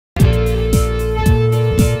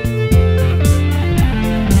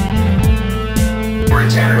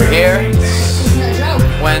We're here,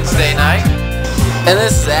 Wednesday night, and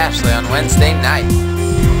this is Ashley on Wednesday night.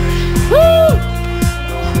 Woo!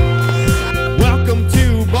 Welcome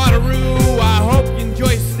to Bonnaroo, I hope you enjoy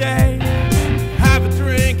your stay. Have a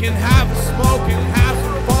drink and have a smoke and have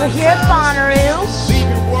some fun. We're here at Bonnaroo,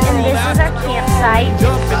 and this is our campsite.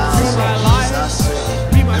 Jump into my life,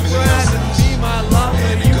 be my friend and be my lover,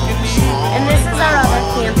 you can even. And this is our other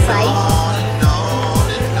campsite.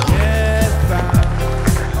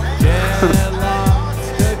 Get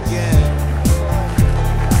lost again.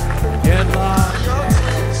 Get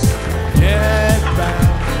lost, get back.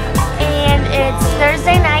 And it's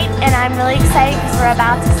Thursday night, and I'm really excited because we're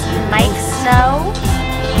about to see Mike Snow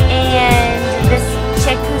and this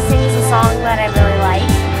chick who sings a song that I really like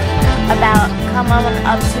about come on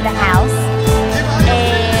up to the house.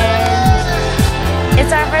 And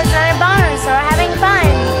it's our first night at Bonnaroo, so we're having fun.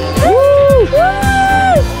 Woo! Woo!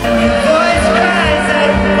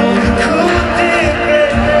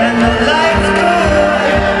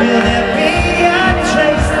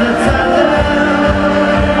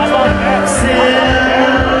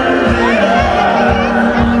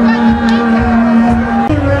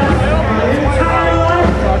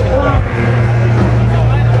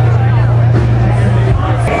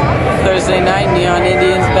 Thursday night, Neon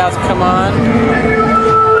Indians about to come on.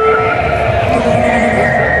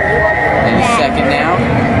 Any second now.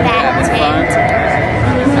 Having fun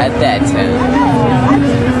at that tent.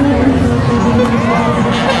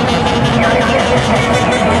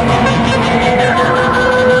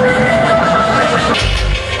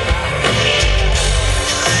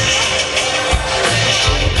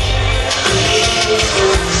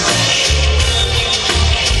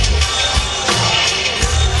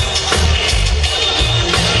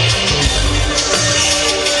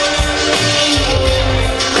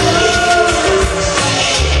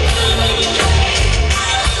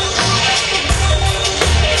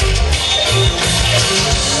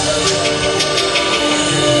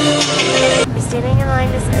 Sitting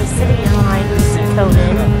in line to see COVID,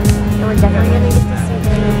 and we're definitely going to get to see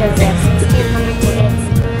them because they have 1,600 tickets,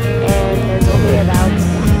 and there's only about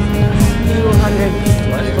 200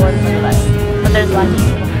 people for the bus, but there's a lot of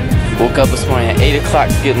people. Woke up this morning at 8 o'clock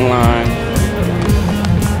to get in line,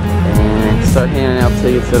 and start handing out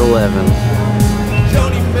tickets at 11.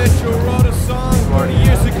 Joni Mitchell wrote a song 40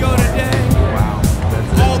 years ago today. Wow.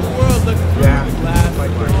 All the world looked through the glass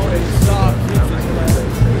like they saw kids in play.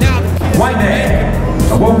 Now the kids one day,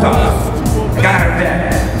 I woke up, I got out of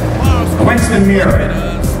bed, I went to the mirror,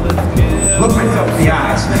 looked myself in the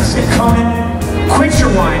eyes, and I said, Conan, quit your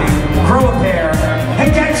whining, grow a pair,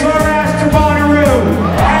 and get your ass to Bonnaroo!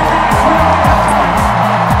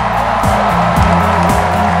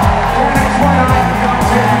 And that's what I've got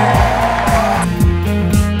today.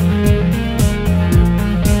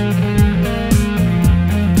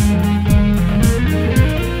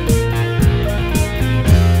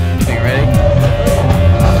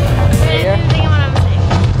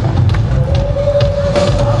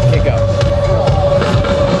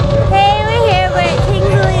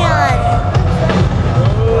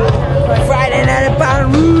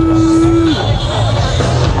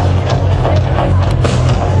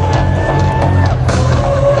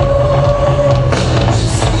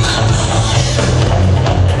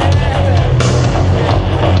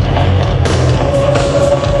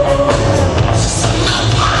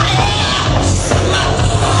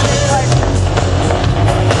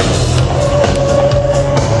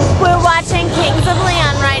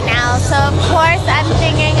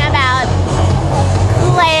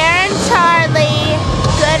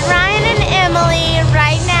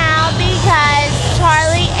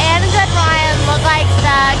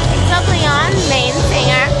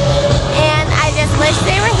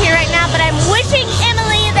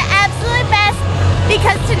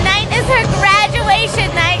 Because tonight is her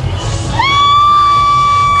graduation night. Woo!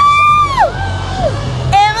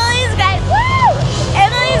 Emily's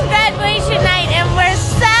graduation night, and we're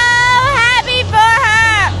so happy for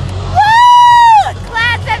her. Woo!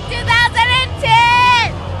 Class of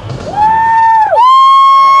 2010.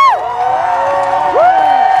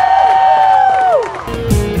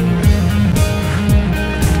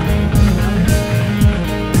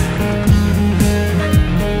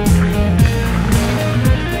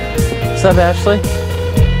 What's up, Ashley?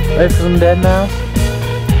 Ready for some dead mouse?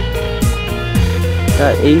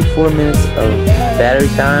 Got 84 minutes of battery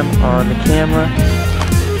time on the camera.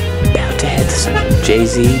 About to head to some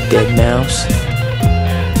Jay-Z, Dead Mouse,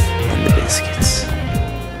 and the Biscuits.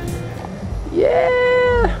 Yeah!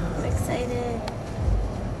 I'm excited.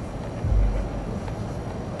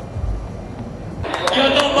 You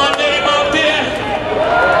know my name out there?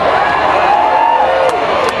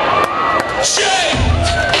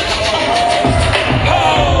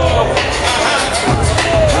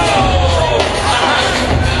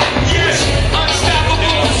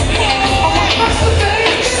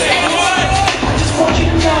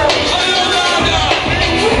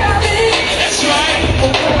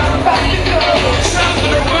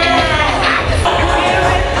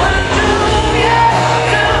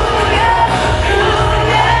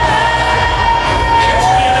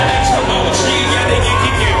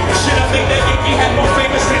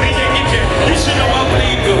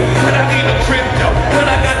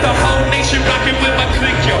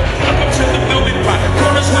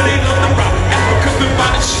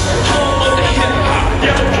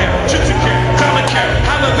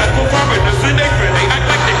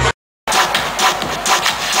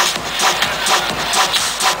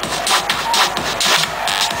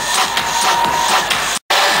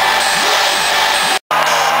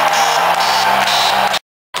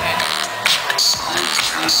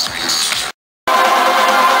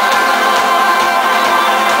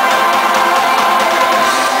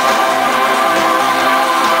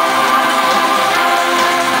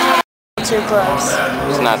 too close.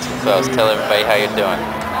 It's not too close. Tell everybody how you're doing.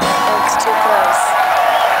 It's too close.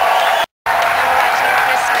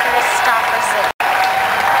 Chris Christopherson.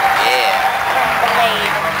 Yeah. From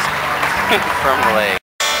Blade. From Blade.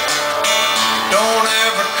 Don't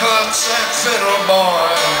ever cut that fiddle, boy,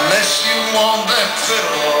 unless you want that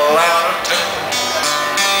fiddle out of tune.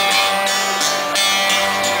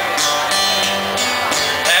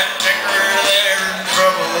 That picker there in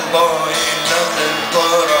trouble, boy, ain't nothing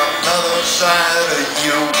but another side of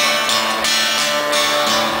you.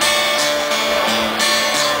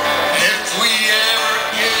 If we ever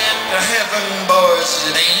get to heaven, boys,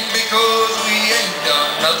 it ain't because we ain't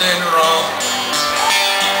done nothing wrong.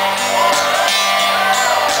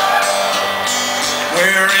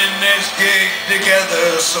 We're in this gig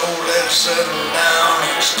together, so let's settle down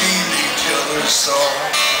and steal each other's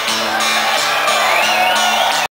song.